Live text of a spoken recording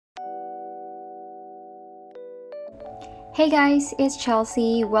Hey guys, it's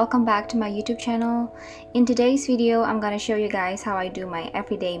Chelsea. Welcome back to my YouTube channel. In today's video, I'm gonna show you guys how I do my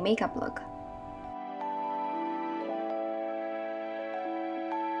everyday makeup look.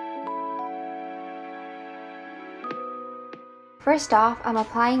 First off, I'm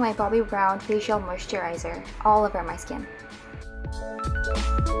applying my Bobbi Brown facial moisturizer all over my skin.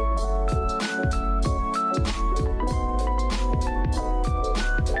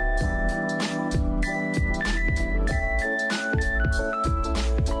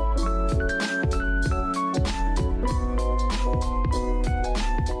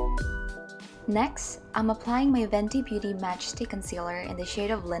 Next, I'm applying my Fenty Beauty Matchstick Concealer in the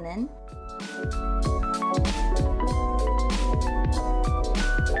shade of Linen.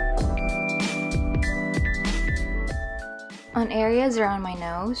 On areas around my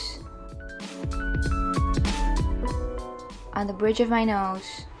nose, on the bridge of my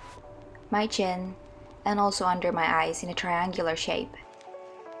nose, my chin, and also under my eyes in a triangular shape.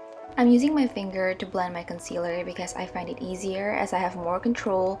 I'm using my finger to blend my concealer because I find it easier as I have more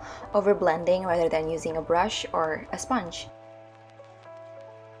control over blending rather than using a brush or a sponge.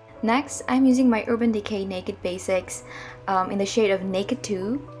 Next, I'm using my Urban Decay Naked Basics in the shade of Naked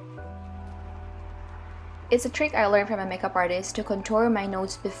 2. It's a trick I learned from a makeup artist to contour my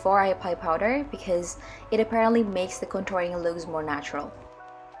nose before I apply powder because it apparently makes the contouring looks more natural.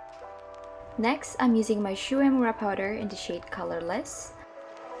 Next, I'm using my Shu Uemura powder in the shade Colorless.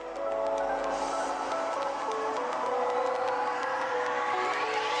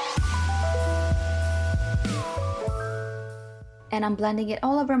 And I'm blending it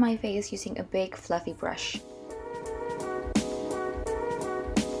all over my face using a big fluffy brush.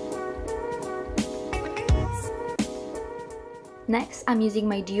 Next, I'm using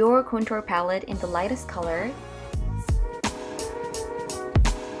my Dior contour palette in the lightest color.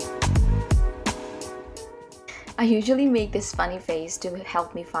 I usually make this funny face to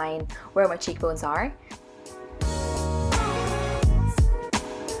help me find where my cheekbones are.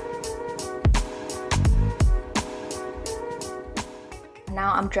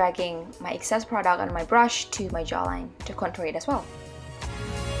 Now I'm dragging my excess product on my brush to my jawline to contour it as well.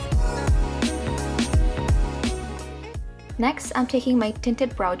 Next, I'm taking my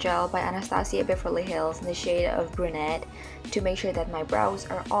tinted brow gel by Anastasia Beverly Hills in the shade of Brunette to make sure that my brows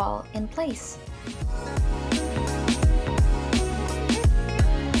are all in place.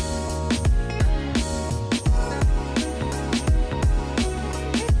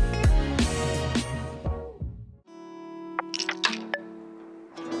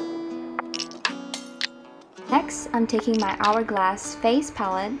 Next, I'm taking my Hourglass face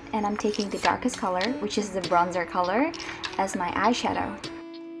palette and I'm taking the darkest color, which is the bronzer color, as my eyeshadow.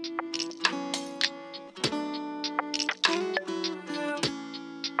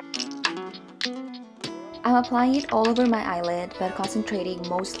 I'm applying it all over my eyelid, but concentrating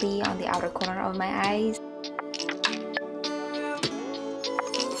mostly on the outer corner of my eyes.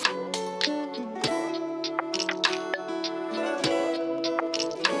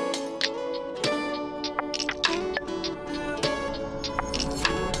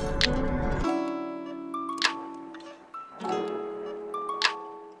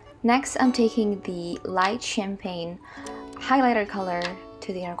 Next, I'm taking the light champagne highlighter color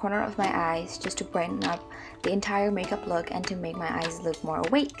to the inner corner of my eyes just to brighten up the entire makeup look and to make my eyes look more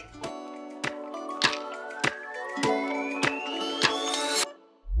awake.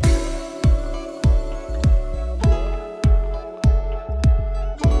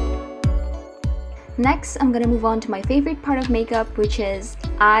 Next, I'm gonna move on to my favorite part of makeup, which is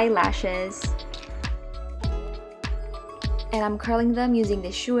eyelashes. And I'm curling them using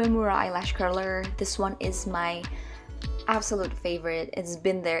the Shu Uemura eyelash curler. This one is my absolute favorite. It's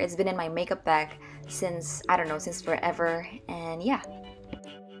been there, it's been in my makeup bag since, I don't know, since forever, and yeah.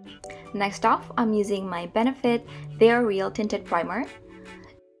 Next off, I'm using my Benefit They Are Real Tinted Primer.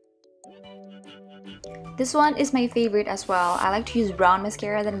 This one is my favorite as well. I like to use brown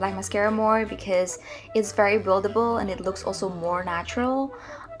mascara than black mascara more because it's very buildable and it looks also more natural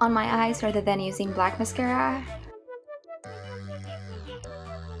on my eyes rather than using black mascara.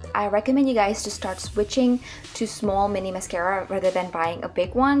 I recommend you guys to start switching to small mini mascara rather than buying a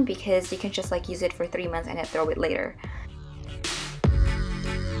big one because you can just like use it for 3 months and then throw it later.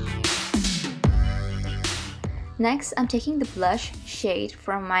 Next, I'm taking the blush shade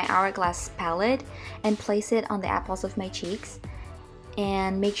from my Hourglass palette and place it on the apples of my cheeks.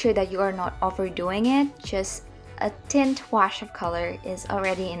 And make sure that you are not overdoing it. Just a tint wash of color is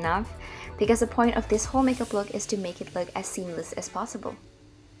already enough because the point of this whole makeup look is to make it look as seamless as possible.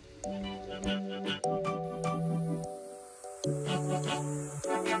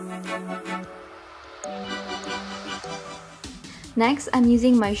 Next, I'm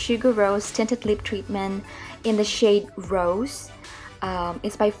using my Sugar Rose Tinted Lip Treatment in the shade Rose.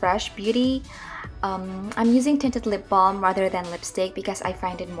 It's by Fresh Beauty. I'm using tinted lip balm rather than lipstick because I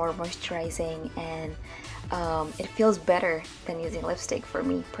find it more moisturizing and it feels better than using lipstick for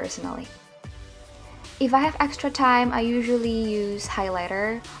me personally. If I have extra time, I usually use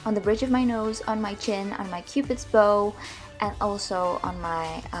highlighter on the bridge of my nose, on my chin, on my cupid's bow, and also on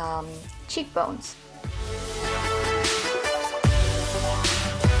my cheekbones.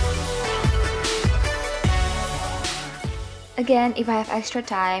 Again, if I have extra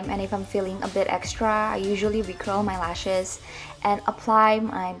time and if I'm feeling a bit extra, I usually recurl my lashes and apply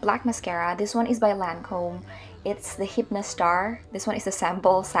my black mascara. This one is by Lancôme. It's the Hypnostar. This one is the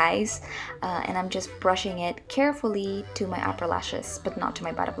sample size, and I'm just brushing it carefully to my upper lashes, but not to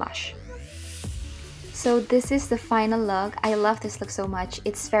my bottom lash. So this is the final look. I love this look so much.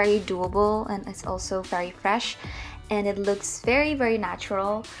 It's very doable and it's also very fresh. And it looks very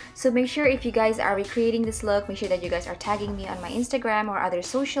natural. So make sure if you guys are recreating this look, make sure that you guys are tagging me on my Instagram or other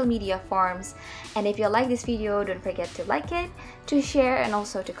social media forms. And if you like this video, don't forget to like it, to share, and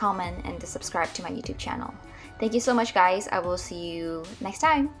also to comment and to subscribe to my YouTube channel. Thank you so much guys. I will see you next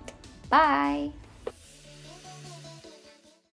time. Bye!